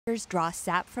Draw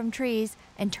sap from trees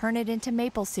and turn it into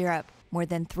maple syrup, more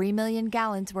than 3 million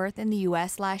gallons worth in the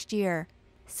U.S. last year.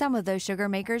 Some of those sugar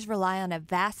makers rely on a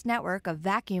vast network of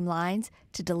vacuum lines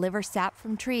to deliver sap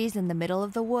from trees in the middle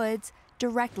of the woods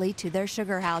directly to their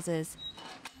sugar houses.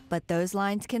 But those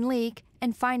lines can leak,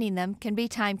 and finding them can be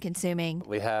time-consuming.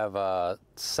 We have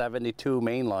 72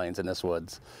 main lines in this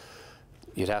woods.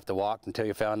 You'd have to walk until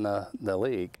you found the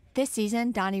leak. This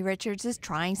season, Donnie Richards is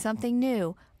trying something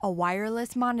new, a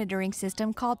wireless monitoring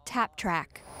system called TapTrack.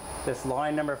 This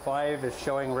line number 5 is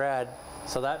showing red,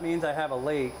 so that means I have a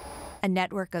leak. A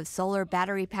network of solar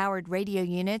battery-powered radio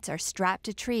units are strapped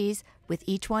to trees, with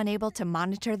each one able to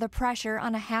monitor the pressure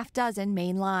on a half-dozen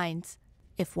main lines.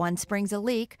 If one springs a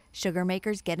leak, sugar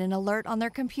makers get an alert on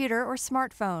their computer or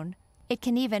smartphone. It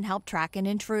can even help track an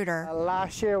intruder.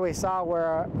 Last year we saw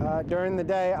where during the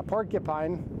day a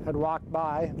porcupine had walked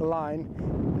by the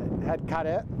line, had cut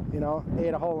it,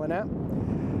 ate a hole in it.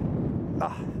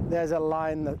 There's a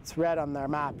line that's red on their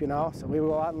map, so we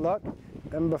go out and look.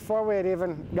 And before we had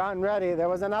even gotten ready, there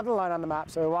was another line on the map.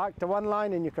 So we walked to one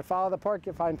line and you could follow the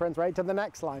porcupine prints right to the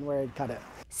next line where he'd cut it.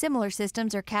 Similar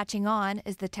systems are catching on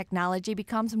as the technology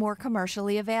becomes more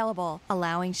commercially available,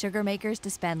 allowing sugar makers to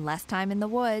spend less time in the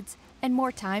woods and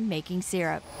more time making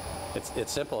syrup.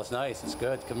 It's simple, it's nice, it's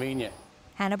good, convenient.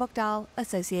 Hannah Buchdahl,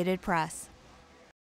 Associated Press.